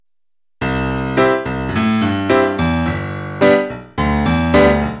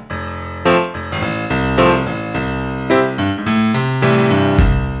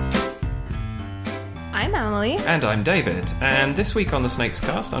And I'm David. And this week on the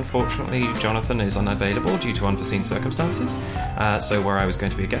SnakesCast, unfortunately, Jonathan is unavailable due to unforeseen circumstances. So where I was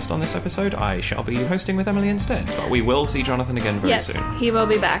going to be a guest on this episode, I shall be hosting with Emily instead. But we will see Jonathan again very soon. Yes, he will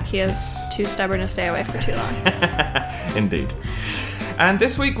be back. He is too stubborn to stay away for too long. Indeed. And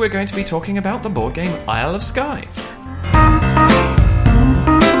this week we're going to be talking about the board game Isle of Skye.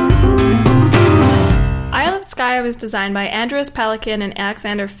 Isle of Skye was designed by Andreas Pelikan and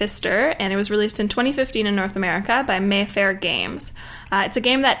Alexander Pfister, and it was released in 2015 in North America by Mayfair Games. It's a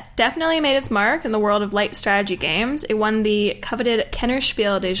game that definitely made its mark in the world of light strategy games. It won the coveted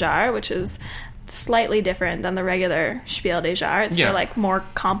Kennerspiel des Jahres, which is slightly different than the regular Spiel des Jahres. It's for like more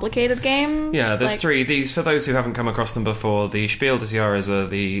complicated games. Yeah, there's three. These, for those who haven't come across them before, the Spiel des Jahres are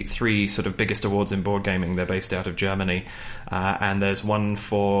the three sort of biggest awards in board gaming. They're based out of Germany. And there's one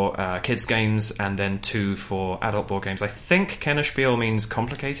for kids games and then two for adult board games. I think Kennerspiel means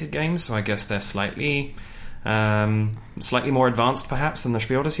complicated games, so I guess they're slightly more advanced perhaps than the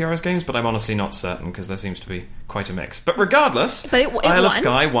Spiel des Jahres games, but I'm honestly not certain because there seems to be quite a mix. But regardless, Isle of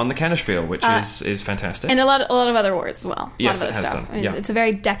Skye won the Kennerspiel, which is fantastic. And a lot of other awards as well. Yes, it has done. Yeah. It's a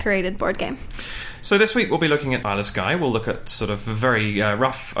very decorated board game. So this week we'll be looking at Isle of Skye. We'll look at sort of a very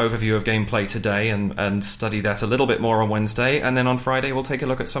rough overview of gameplay today and study that a little bit more on Wednesday. And then on Friday we'll take a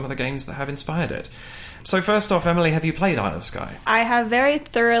look at some of the games that have inspired it. So first off, Emily, have you played Isle of Skye? I have very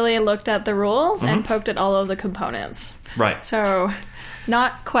thoroughly looked at the rules and poked at all of the components. Right. So,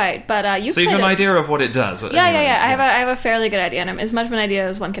 not quite, but So you have an idea of what it does? Yeah. I have a fairly good idea, and as much of an idea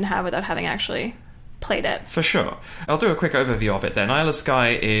as one can have without having actually played it. For sure. I'll do a quick overview of it then. Isle of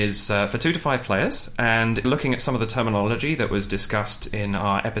Skye is for 2 to 5 players, and looking at some of the terminology that was discussed in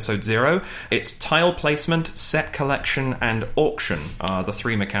our episode 0, it's tile placement, set collection, and auction are the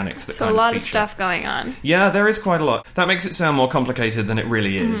 3 mechanics that So a lot of stuff going on. Yeah, there is quite a lot. That makes it sound more complicated than it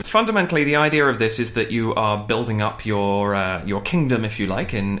really is. Fundamentally, the idea of this is that you are building up your kingdom, if you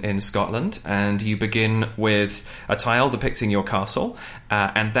like, in Scotland, and you begin with a tile depicting your castle,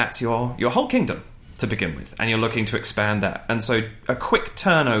 and that's your whole kingdom to begin with, and you're looking to expand that. And so a quick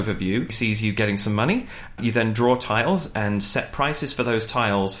turn overview sees you getting some money. You then draw tiles and set prices for those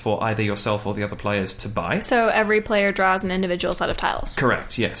tiles for either yourself or the other players to buy. So every player draws an individual set of tiles.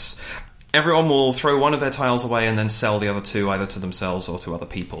 Correct, yes. Everyone will throw one of their tiles away and then sell the other 2 either to themselves or to other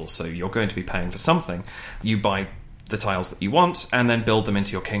people. So you're going to be paying for something. You buy the tiles that you want and then build them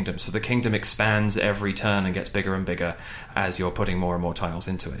into your kingdom. So the kingdom expands every turn and gets bigger and bigger as you're putting more and more tiles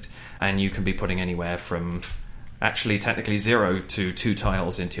into it. And you can be putting anywhere from actually technically 0 to 2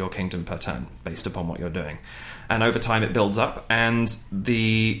 tiles into your kingdom per turn based upon what you're doing. And over time it builds up, and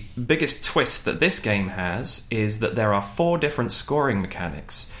the biggest twist that this game has is that there are 4 different scoring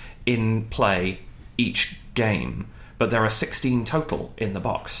mechanics in play each game, but there are 16 total in the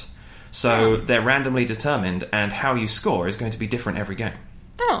box. So they're randomly determined, and how you score is going to be different every game.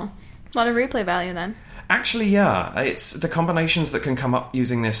 Oh, a lot of replay value then. Actually, yeah. It's the combinations that can come up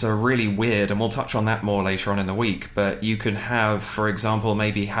using this are really weird, and we'll touch on that more later on in the week. But you can have, for example,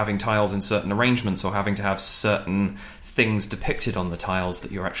 maybe having tiles in certain arrangements or having to have certain things depicted on the tiles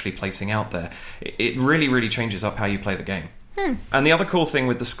that you're actually placing out there. It really, really changes up how you play the game. And the other cool thing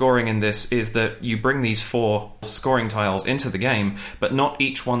with the scoring in this is that you bring these 4 scoring tiles into the game, but not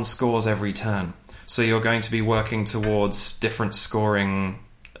each one scores every turn. So you're going to be working towards different scoring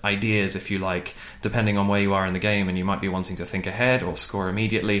ideas, if you like, depending on where you are in the game, and you might be wanting to think ahead or score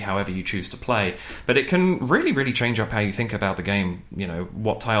immediately, however you choose to play. But it can really, really change up how you think about the game, you know,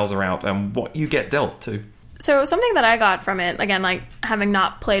 what tiles are out and what you get dealt to. So something that I got from it, again, like having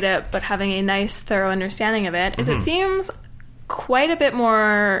not played it, but having a nice, thorough understanding of it, is it seems quite a bit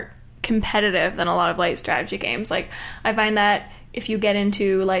more competitive than a lot of light strategy games. Like, I find that if you get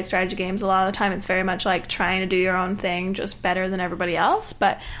into light strategy games, a lot of the time it's very much like trying to do your own thing, just better than everybody else.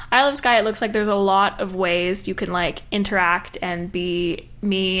 But Isle of Skye, it looks like there's a lot of ways you can like interact and be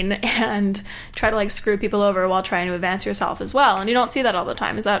mean and try to like screw people over while trying to advance yourself as well. And you don't see that all the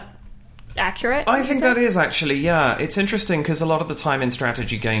time. Is that accurate? I think that is actually, yeah. It's interesting because a lot of the time in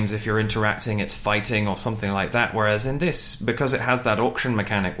strategy games, if you're interacting, it's fighting or something like that. Whereas in this, because it has that auction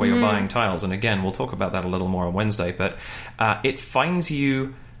mechanic where you're buying tiles, and again, we'll talk about that a little more on Wednesday, but it finds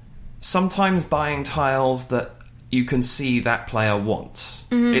you sometimes buying tiles that you can see that player wants.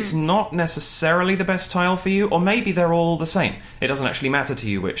 It's not necessarily the best tile for you, or maybe they're all the same. It doesn't actually matter to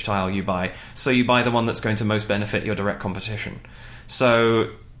you which tile you buy, so you buy the one that's going to most benefit your direct competition.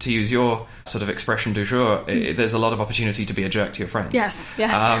 So, to use your sort of expression du jour, there's a lot of opportunity to be a jerk to your friends. Yes.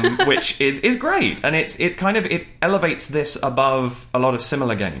 Which is great, and it elevates this above a lot of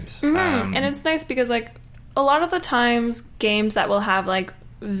similar games. And it's nice because, like, a lot of the times games that will have, like,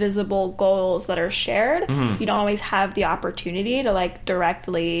 visible goals that are shared, you don't always have the opportunity to like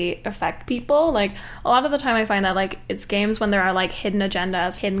directly affect people. Like a lot of the time I find that like it's games when there are like hidden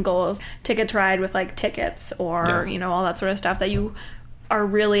agendas, hidden goals, Ticket to Ride with like tickets or you know, all that sort of stuff that you are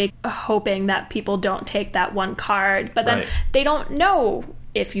really hoping that people don't take that one card, but then they don't know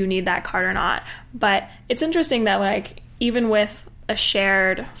if you need that card or not. But it's interesting that like even with a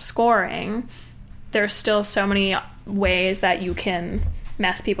shared scoring, there's still so many ways that you can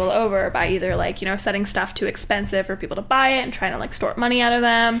mess people over by either like, you know, setting stuff too expensive for people to buy it and trying to like extort money out of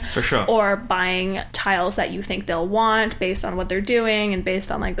them. For sure. Or buying tiles that you think they'll want based on what they're doing and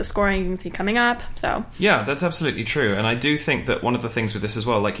based on like the scoring you can see coming up. So yeah, that's absolutely true. And I do think that one of the things with this as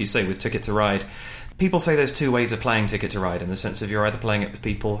well, like you say, with Ticket to Ride, people say there's two ways of playing Ticket to Ride, in the sense of you're either playing it with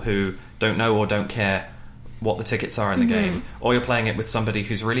people who don't know or don't care what the tickets are in the game, or you're playing it with somebody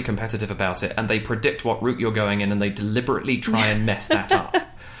who's really competitive about it and they predict what route you're going in and they deliberately try and mess that up.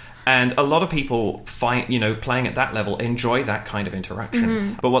 And a lot of people find, you know, playing at that level enjoy that kind of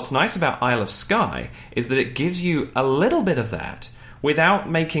interaction. But what's nice about Isle of Skye is that it gives you a little bit of that without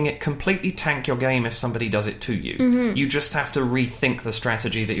making it completely tank your game if somebody does it to you. You just have to rethink the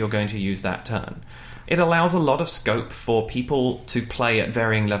strategy that you're going to use that turn. It allows a lot of scope for people to play at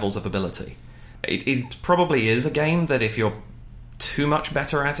varying levels of ability. It probably is a game that if you're too much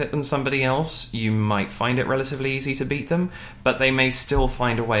better at it than somebody else, you might find it relatively easy to beat them, but they may still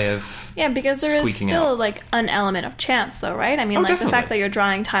find a way of because there is still out. Like an element of chance though, right? I mean, like definitely. the fact that you're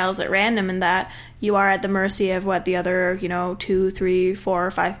drawing tiles at random and that you are at the mercy of what the other, you know, 2, 3, 4 or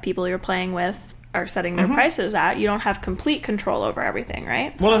 5 people you're playing with are setting their prices at. You don't have complete control over everything,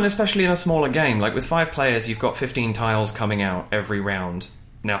 right? Well, and especially in a smaller game, like with 5 players, you've got 15 tiles coming out every round.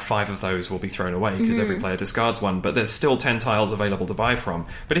 Now, 5 of those will be thrown away because every player discards one, but there's still 10 tiles available to buy from.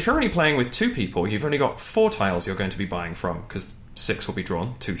 But if you're only playing with 2 people, you've only got 4 tiles you're going to be buying from, because 6 will be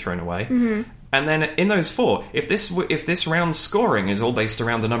drawn, 2 thrown away. And then in those 4, if this round's scoring is all based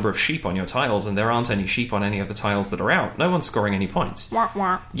around the number of sheep on your tiles, and there aren't any sheep on any of the tiles that are out, no one's scoring any points. Wah,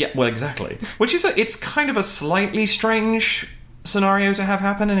 wah. Yeah, well, exactly. Which is it's kind of a slightly strange scenario to have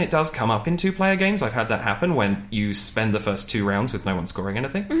happen, and it does come up in 2-player games. I've had that happen when you spend the first 2 rounds with no one scoring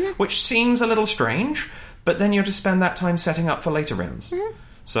anything, which seems a little strange, but then you just spend that time setting up for later rounds.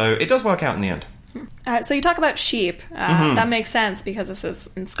 So it does work out in the end. So you talk about sheep. That makes sense because this is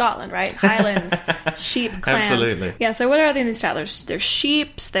in Scotland, right? Highlands, sheep clans. Absolutely. Yeah, so what are they in these styles? There's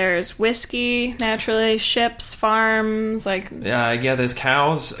sheeps, there's whiskey, naturally, ships, farms, like... Yeah, there's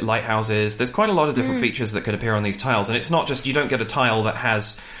cows, lighthouses. There's quite a lot of different features that could appear on these tiles, and it's not just you don't get a tile that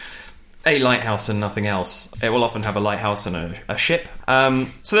has a lighthouse and nothing else. It will often have a lighthouse and a ship.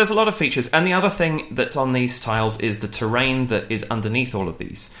 So there's a lot of features. And the other thing that's on these tiles is the terrain that is underneath all of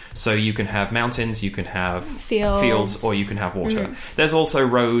these. So you can have mountains, you can have fields or you can have water. There's also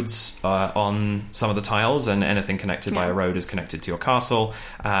roads on some of the tiles, and anything connected by a road is connected to your castle.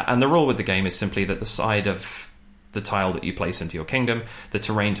 And the rule with the game is simply that the side of the tile that you place into your kingdom, the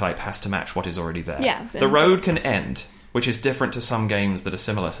terrain type has to match what is already there. Yeah, the road can end, which is different to some games that are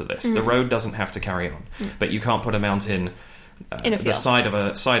similar to this. The road doesn't have to carry on, but you can't put a mountain in a field.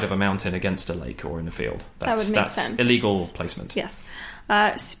 The side of a mountain against a lake or in a field. That would make sense. Illegal placement. Yes.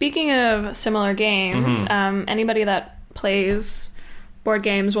 Speaking of similar games, anybody that plays board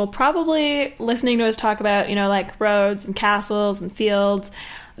games will probably, listening to us talk about, you know, like roads and castles and fields.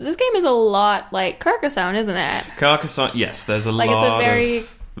 This game is a lot like Carcassonne, isn't it? Carcassonne, yes. There's a lot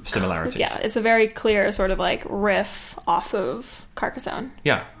of similarities. Yeah, it's a very clear sort of like riff off of Carcassonne.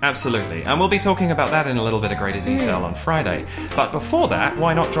 Yeah, absolutely. And we'll be talking about that in a little bit of greater detail on Friday. But before that,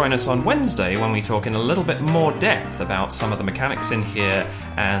 why not join us on Wednesday when we talk in a little bit more depth about some of the mechanics in here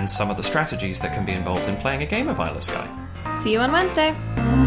and some of the strategies that can be involved in playing a game of Isle of Skye. See you on Wednesday.